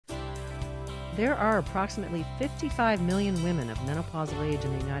There are approximately 55 million women of menopausal age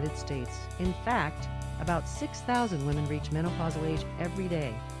in the United States. In fact, about 6,000 women reach menopausal age every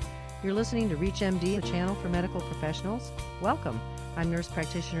day. You're listening to ReachMD, the channel for medical professionals. Welcome. I'm Nurse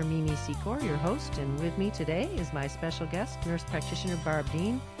Practitioner Mimi Secor, your host, and with me today is my special guest, Nurse Practitioner Barbara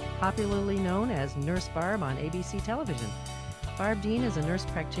Dehn, popularly known as Nurse Barb on ABC television. Barb Dehn is a nurse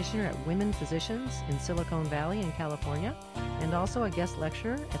practitioner at Women Physicians in Silicon Valley in California, and also a guest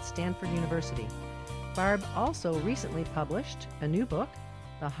lecturer at Stanford University. Barb also recently published a new book,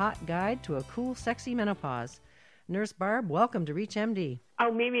 The Hot Guide to a Cool, Sexy Menopause. Nurse Barb, welcome to ReachMD.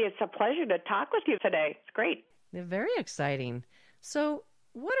 Oh, Mimi, it's a pleasure to talk with you today. It's great. They're very exciting. So,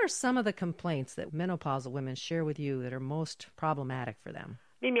 what are some of the complaints that menopausal women share with you that are most problematic for them?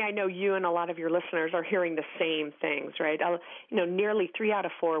 Mimi, I know you and a lot of your listeners are hearing the same things, right? Nearly 3 out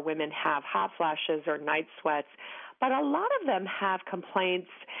of 4 women have hot flashes or night sweats, but a lot of them have complaints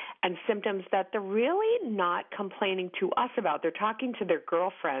and symptoms that they're really not complaining to us about. They're talking to their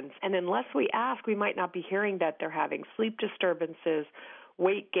girlfriends, and unless we ask, we might not be hearing that they're having sleep disturbances,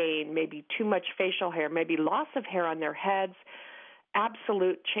 weight gain, maybe too much facial hair, maybe loss of hair on their heads,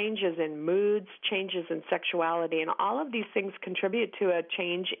 absolute changes in moods, changes in sexuality, and all of these things contribute to a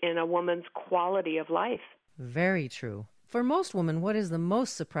change in a woman's quality of life. Very true. For most women, what is the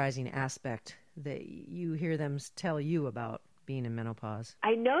most surprising aspect that you hear them tell you about being in menopause?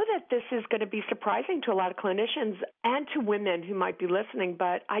 I know that this is going to be surprising to a lot of clinicians and to women who might be listening,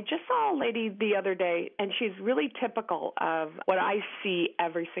 but I just saw a lady the other day, and she's really typical of what I see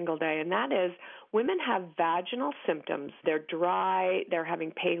every single day, and that is women have vaginal symptoms. They're dry, they're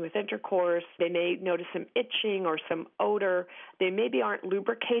having pain with intercourse, they may notice some itching or some odor, they maybe aren't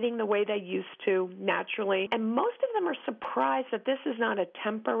lubricating the way they used to naturally, and most of them are surprised that this is not a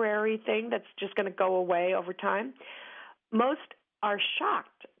temporary thing that's just going to go away over time. Most are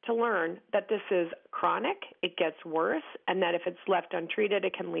shocked to learn that this is chronic, it gets worse, and that if it's left untreated,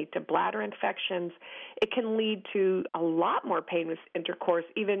 it can lead to bladder infections. It can lead to a lot more pain with intercourse,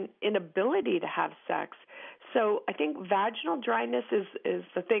 even inability to have sex. So I think vaginal dryness is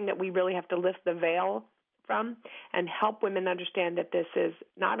the thing that we really have to lift the veil from and help women understand that this is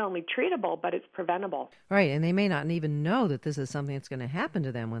not only treatable, but it's preventable. Right, and they may not even know that this is something that's going to happen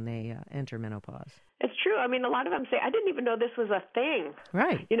to them when they enter menopause. It's true. I mean, a lot of them say, I didn't even know this was a thing.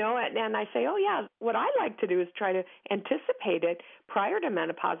 Right. And I say, oh, yeah, what I like to do is try to anticipate it prior to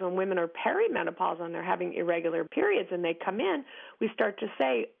menopause. When women are perimenopausal and they're having irregular periods and they come in, we start to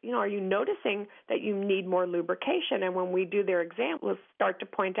say, are you noticing that you need more lubrication? And when we do their exam, we'll start to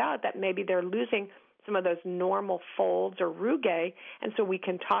point out that maybe they're losing some of those normal folds or rugae, and so we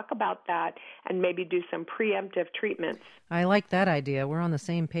can talk about that and maybe do some preemptive treatments. I like that idea. We're on the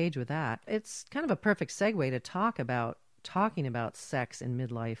same page with that. It's kind of a perfect segue to talking about sex in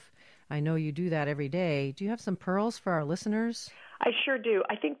midlife. I know you do that every day. Do you have some pearls for our listeners? I sure do.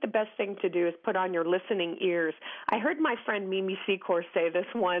 I think the best thing to do is put on your listening ears. I heard my friend Mimi Secor say this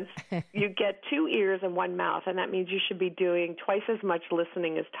once. You get 2 ears and 1 mouth, and that means you should be doing twice as much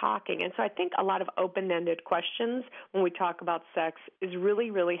listening as talking. And so I think a lot of open-ended questions when we talk about sex is really,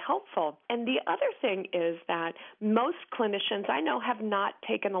 really helpful. And the other thing is that most clinicians I know have not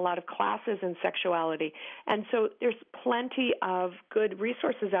taken a lot of classes in sexuality. And so there's plenty of good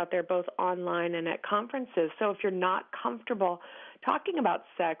resources out there, both online and at conferences. So if you're not comfortable talking about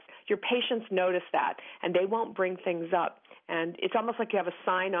sex, your patients notice that, and they won't bring things up. And it's almost like you have a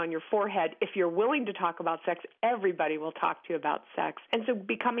sign on your forehead. If you're willing to talk about sex, everybody will talk to you about sex. And so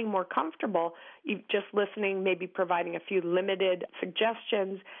becoming more comfortable, just listening, maybe providing a few limited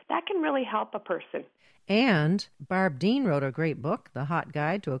suggestions, that can really help a person. And Barb Dehn wrote a great book, The Hot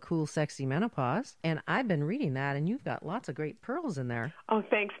Guide to a Cool, Sexy Menopause. And I've been reading that, and you've got lots of great pearls in there. Oh,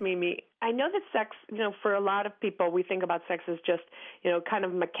 thanks, Mimi. I know that sex, for a lot of people, we think about sex as just, kind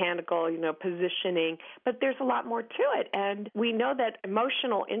of mechanical, positioning, but there's a lot more to it. And we know that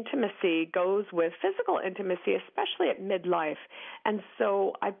emotional intimacy goes with physical intimacy, especially at midlife. And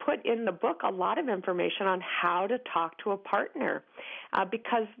so I put in the book a lot of information on how to talk to a partner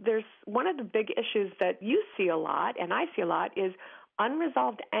because there's one of the big issues that you see a lot, and I see a lot, is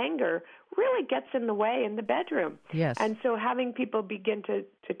unresolved anger really gets in the way in the bedroom. Yes. And so having people begin to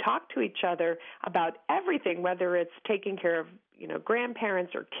talk to each other about everything, whether it's taking care of,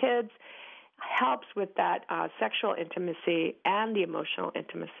 grandparents or kids, helps with that sexual intimacy and the emotional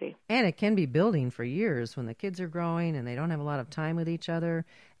intimacy. And it can be building for years when the kids are growing and they don't have a lot of time with each other.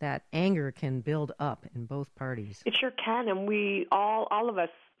 That anger can build up in both parties. It sure can, and we all of us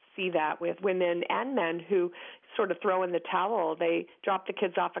see that with women and men who sort of throw in the towel. They drop the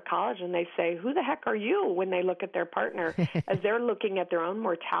kids off at college and they say, who the heck are you, when they look at their partner as they're looking at their own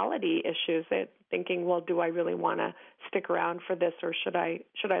mortality issues. They're thinking, well, do I really want to stick around for this, or should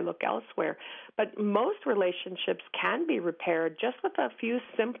I look elsewhere? But most relationships can be repaired just with a few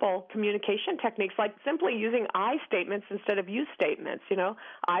simple communication techniques, like simply using I statements instead of you statements.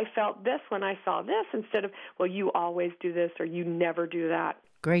 I felt this when I saw this, instead of, well, you always do this or you never do that.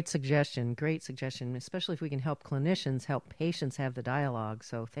 Great suggestion, especially if we can help clinicians help patients have the dialogue,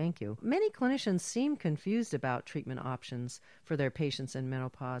 so thank you. Many clinicians seem confused about treatment options for their patients in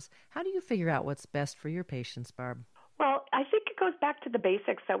menopause. How do you figure out what's best for your patients, Barb? Well, I think it goes back to the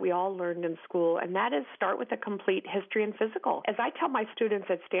basics that we all learned in school, and that is start with a complete history and physical. As I tell my students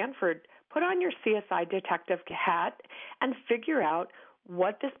at Stanford, put on your CSI detective hat and figure out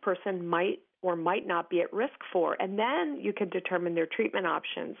what this person might or might not be at risk for, and then you can determine their treatment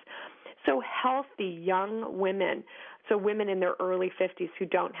options. So healthy young women, so women in their early 50s who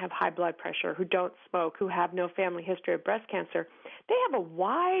don't have high blood pressure, who don't smoke, who have no family history of breast cancer, they have a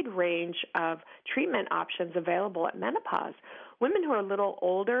wide range of treatment options available at menopause. Women who are a little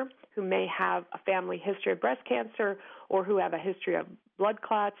older, who may have a family history of breast cancer or who have a history of blood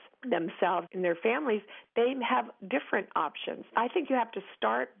clots themselves in their families, they have different options. I think you have to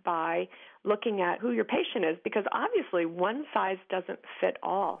start by looking at who your patient is, because obviously one size doesn't fit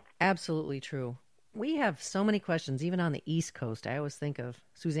all. Absolutely true. We have so many questions, even on the East Coast. I always think of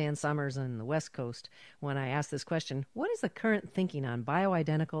Suzanne Summers on the West Coast when I ask this question. What is the current thinking on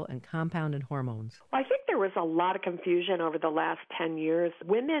bioidentical and compounded hormones? Well, I think there was a lot of confusion over the last 10 years.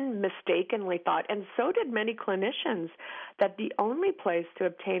 Women mistakenly thought, and so did many clinicians, that the only place to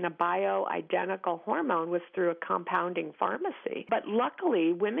obtain a bioidentical hormone was through a compounding pharmacy. But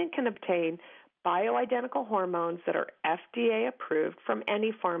luckily, women can obtain bioidentical hormones that are FDA approved from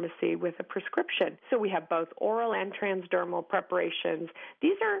any pharmacy with a prescription. So we have both oral and transdermal preparations.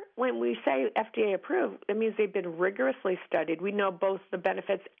 These are, when we say FDA approved, it means they've been rigorously studied. We know both the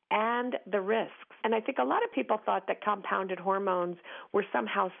benefits and the risks. And I think a lot of people thought that compounded hormones were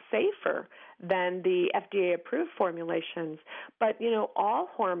somehow safer than the FDA-approved formulations. But, all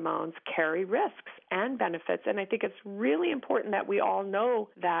hormones carry risks and benefits, and I think it's really important that we all know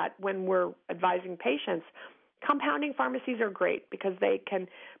that when we're advising patients. Compounding pharmacies are great because they can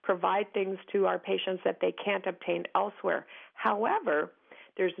provide things to our patients that they can't obtain elsewhere. However,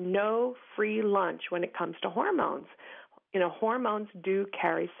 there's no free lunch when it comes to hormones. Hormones do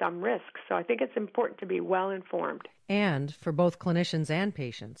carry some risks, so I think it's important to be well informed. And for both clinicians and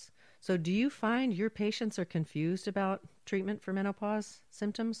patients. So do you find your patients are confused about treatment for menopause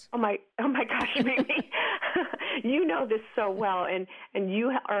symptoms? Oh my gosh, Mimi. You know this so well, and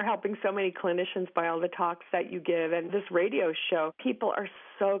you are helping so many clinicians by all the talks that you give and this radio show. People are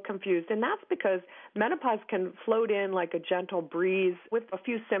so confused, and that's because menopause can float in like a gentle breeze with a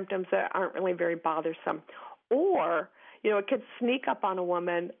few symptoms that aren't really very bothersome. Or it could sneak up on a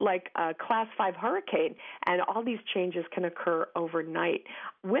woman like a Class 5 hurricane, and all these changes can occur overnight.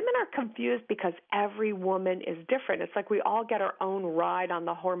 Women are confused because every woman is different. It's like we all get our own ride on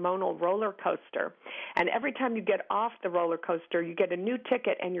the hormonal roller coaster. And every time you get off the roller coaster, you get a new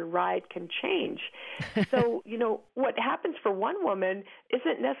ticket and your ride can change. So, what happens for one woman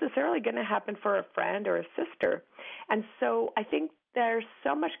isn't necessarily going to happen for a friend or a sister. And so I think there's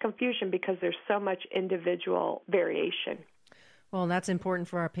so much confusion because there's so much individual variation. Well, and that's important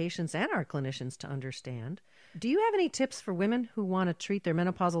for our patients and our clinicians to understand. Do you have any tips for women who want to treat their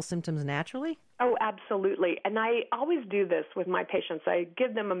menopausal symptoms naturally? Oh, absolutely. And I always do this with my patients. I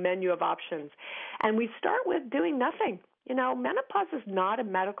give them a menu of options. And we start with doing nothing. Menopause is not a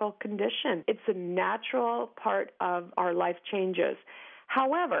medical condition. It's a natural part of our life changes.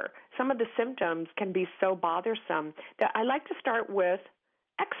 However, some of the symptoms can be so bothersome that I like to start with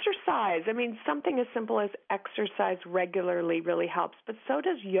exercise. Something as simple as exercise regularly really helps, but so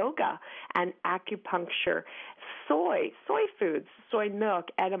does yoga and acupuncture. Soy foods, soy milk,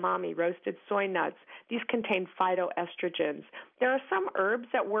 edamame, roasted soy nuts, these contain phytoestrogens. There are some herbs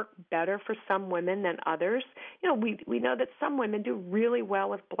that work better for some women than others. We know that some women do really well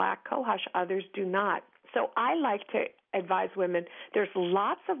with black cohosh, others do not. So I like to advise women there's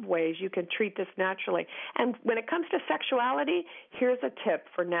lots of ways you can treat this naturally. And when it comes to sexuality, here's a tip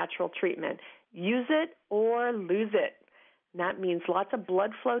for natural treatment. Use it or lose it. And that means lots of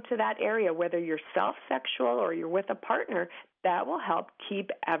blood flow to that area, whether you're self-sexual or you're with a partner. That will help keep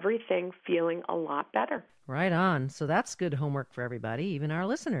everything feeling a lot better. Right on. So that's good homework for everybody, even our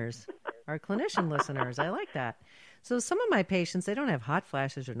listeners, our clinician listeners. I like that. So some of my patients, they don't have hot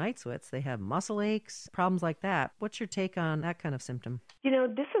flashes or night sweats. They have muscle aches, problems like that. What's your take on that kind of symptom?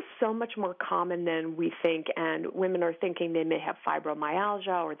 This is so much more common than we think, and women are thinking they may have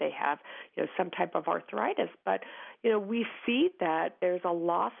fibromyalgia or they have, some type of arthritis. But, we see that there's a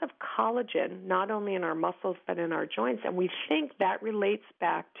loss of collagen, not only in our muscles but in our joints, and we think that relates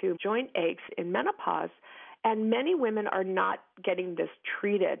back to joint aches in menopause. And many women are not getting this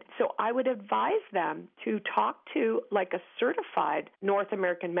treated. So I would advise them to talk to like a certified North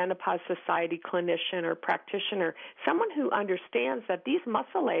American Menopause Society clinician or practitioner, someone who understands that these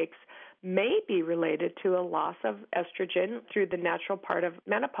muscle aches may be related to a loss of estrogen through the natural part of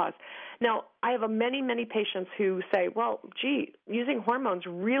menopause. Now, I have many, many patients who say, well, gee, using hormones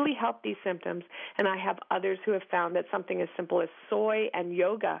really help these symptoms, and I have others who have found that something as simple as soy and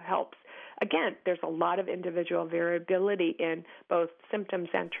yoga helps. Again, there's a lot of individual variability in both symptoms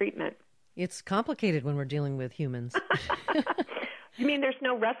and treatment. It's complicated when we're dealing with humans. You mean there's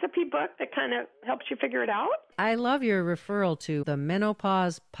no recipe book that kind of helps you figure it out? I love your referral to the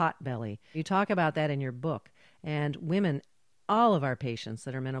menopause potbelly. You talk about that in your book. And women, all of our patients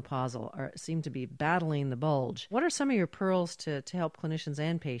that are menopausal seem to be battling the bulge. What are some of your pearls to help clinicians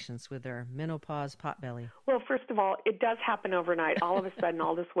and patients with their menopause potbelly? Well, first of all, it does happen overnight. All of a sudden,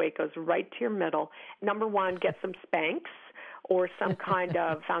 all this weight goes right to your middle. Number one, get some Spanx or some kind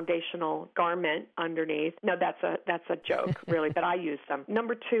of foundational garment underneath. No, that's a joke, really, but I use them.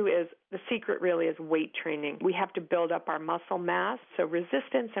 Number two is the secret really is weight training. We have to build up our muscle mass, so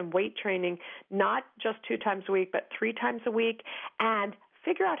resistance and weight training, not just 2 times a week, but 3 times a week, and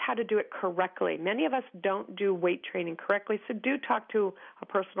figure out how to do it correctly. Many of us don't do weight training correctly, so do talk to a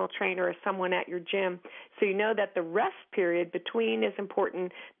personal trainer or someone at your gym so you know that the rest period between is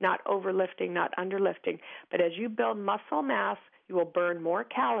important, not overlifting, not underlifting. But as you build muscle mass, you will burn more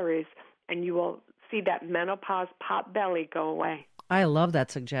calories and you will see that menopause pot belly go away. I love that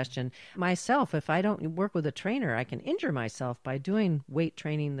suggestion. Myself, if I don't work with a trainer, I can injure myself by doing weight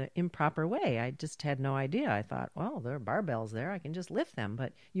training the improper way. I just had no idea. I thought, well, there are barbells there. I can just lift them.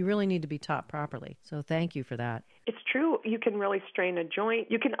 But you really need to be taught properly. So thank you for that. It's true. You can really strain a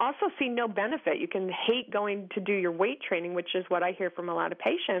joint. You can also see no benefit. You can hate going to do your weight training, which is what I hear from a lot of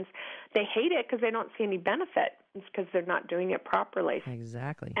patients. They hate it because they don't see any benefit. It's because they're not doing it properly.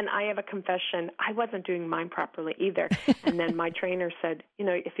 Exactly. And I have a confession. I wasn't doing mine properly either. And then my trainer said,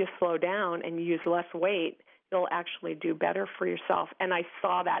 if you slow down and you use less weight, you'll actually do better for yourself. And I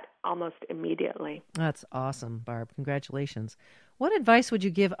saw that almost immediately. That's awesome, Barb. Congratulations. What advice would you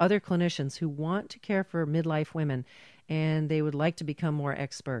give other clinicians who want to care for midlife women and they would like to become more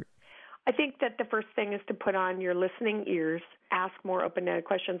expert? I think that the first thing is to put on your listening ears, ask more open-ended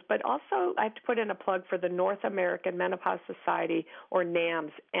questions, but also I have to put in a plug for the North American Menopause Society, or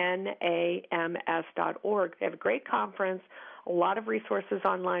NAMS, NAMS.org. They have a great conference, a lot of resources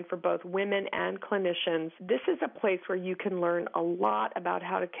online for both women and clinicians. This is a place where you can learn a lot about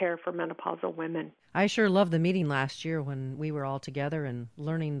how to care for menopausal women. I sure loved the meeting last year when we were all together and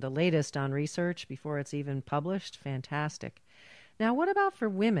learning the latest on research before it's even published. Fantastic. Now, what about for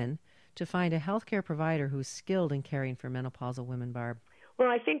women to find a healthcare provider who's skilled in caring for menopausal women, Barb? Well,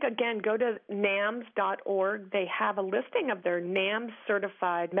 I think, again, go to NAMS.org. They have a listing of their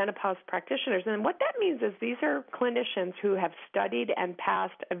NAMS-certified menopause practitioners. And what that means is these are clinicians who have studied and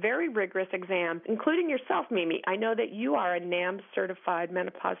passed a very rigorous exam, including yourself, Mimi. I know that you are a NAMS-certified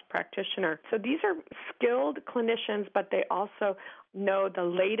menopause practitioner. So these are skilled clinicians, but they also know the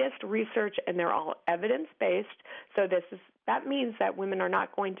latest research, and they're all evidence-based. So that means that women are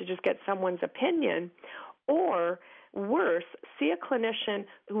not going to just get someone's opinion, or worse, see a clinician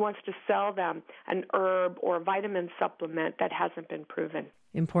who wants to sell them an herb or a vitamin supplement that hasn't been proven.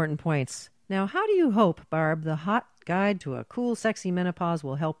 Important points. Now, how do you hope, Barb, the hot guide to a cool, sexy menopause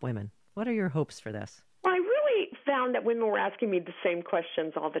will help women? What are your hopes for this? Well, I really found that women were asking me the same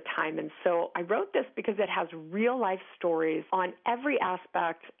questions all the time, and so I wrote this because it has real-life stories on every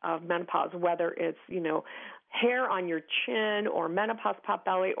aspect of menopause, whether it's, hair on your chin or menopause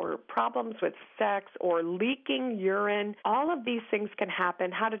potbelly or problems with sex or leaking urine. All of these things can happen,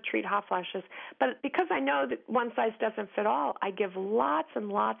 how to treat hot flashes. But because I know that one size doesn't fit all, I give lots and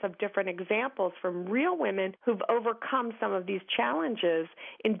lots of different examples from real women who've overcome some of these challenges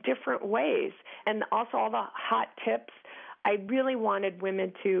in different ways. And also all the hot tips. I really wanted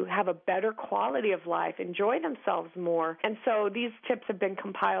women to have a better quality of life, enjoy themselves more. And so these tips have been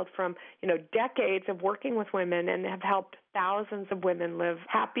compiled from, decades of working with women and have helped thousands of women live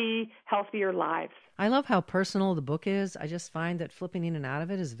happy, healthier lives. I love how personal the book is. I just find that flipping in and out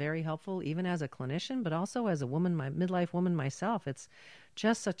of it is very helpful, even as a clinician, but also as a woman, my midlife woman myself. It's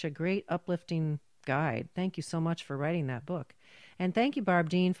just such a great, uplifting guide. Thank you so much for writing that book. And thank you, Barb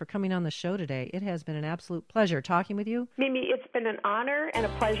Dehn, for coming on the show today. It has been an absolute pleasure talking with you. Mimi, it's been an honor and a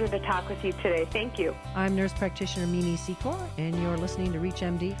pleasure to talk with you today. Thank you. I'm nurse practitioner Mimi Secor, and you're listening to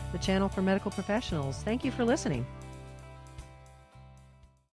ReachMD, the channel for medical professionals. Thank you for listening.